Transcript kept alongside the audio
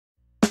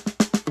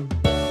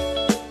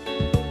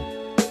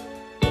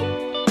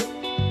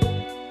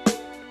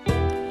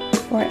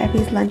For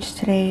Abby's lunch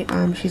today,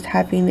 she's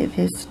having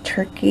this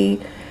turkey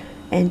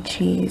and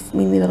cheese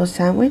mini little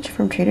sandwich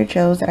from Trader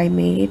Joe's that I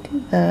made.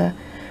 The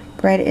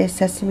bread is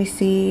sesame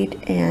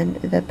seed and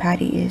the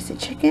patty is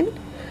chicken.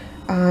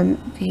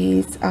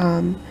 These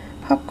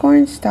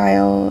popcorn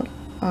style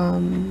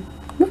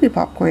movie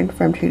popcorn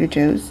from Trader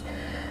Joe's.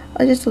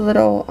 Just a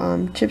little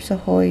Chips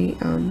Ahoy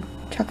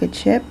chocolate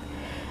chip,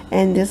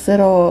 and this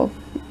little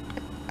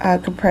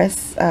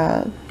compressed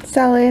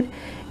salad.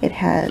 It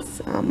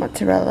has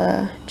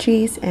mozzarella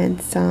cheese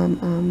and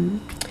some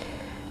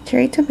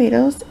cherry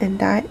tomatoes, and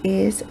that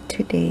is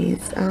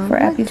today's for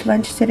Abby's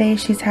lunch today.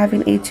 She's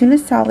having a tuna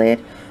salad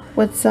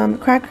with some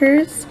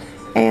crackers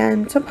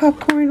and some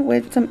popcorn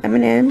with some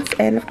M&Ms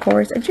and of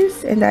course a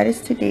juice, and that is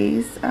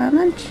today's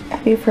lunch.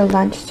 Abby for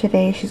lunch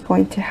today, she's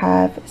going to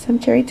have some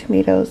cherry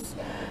tomatoes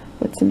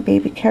with some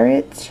baby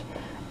carrots,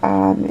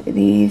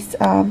 these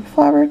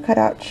flour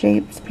cutout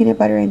shapes peanut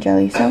butter and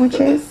jelly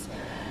sandwiches,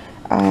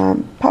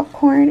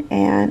 popcorn,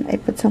 and I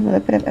put some little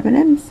bit of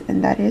M&Ms,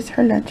 and that is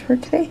her lunch for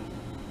today.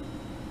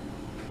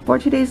 For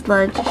today's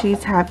lunch,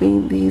 she's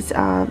having these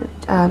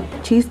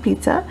cheese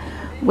pizza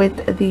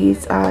with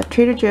these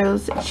Trader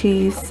Joe's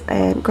cheese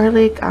and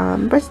garlic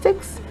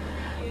breadsticks,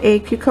 a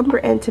cucumber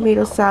and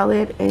tomato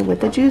salad, and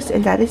with the juice,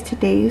 and that is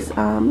today's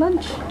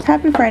lunch.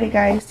 Happy Friday,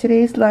 guys.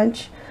 Today's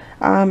lunch,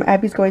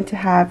 Abby's going to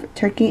have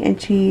turkey and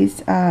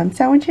cheese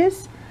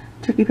sandwiches,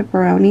 turkey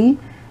pepperoni,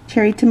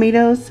 cherry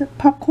tomatoes,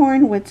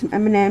 popcorn with some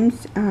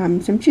M&Ms,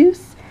 some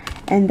juice,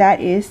 and that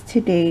is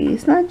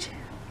today's lunch.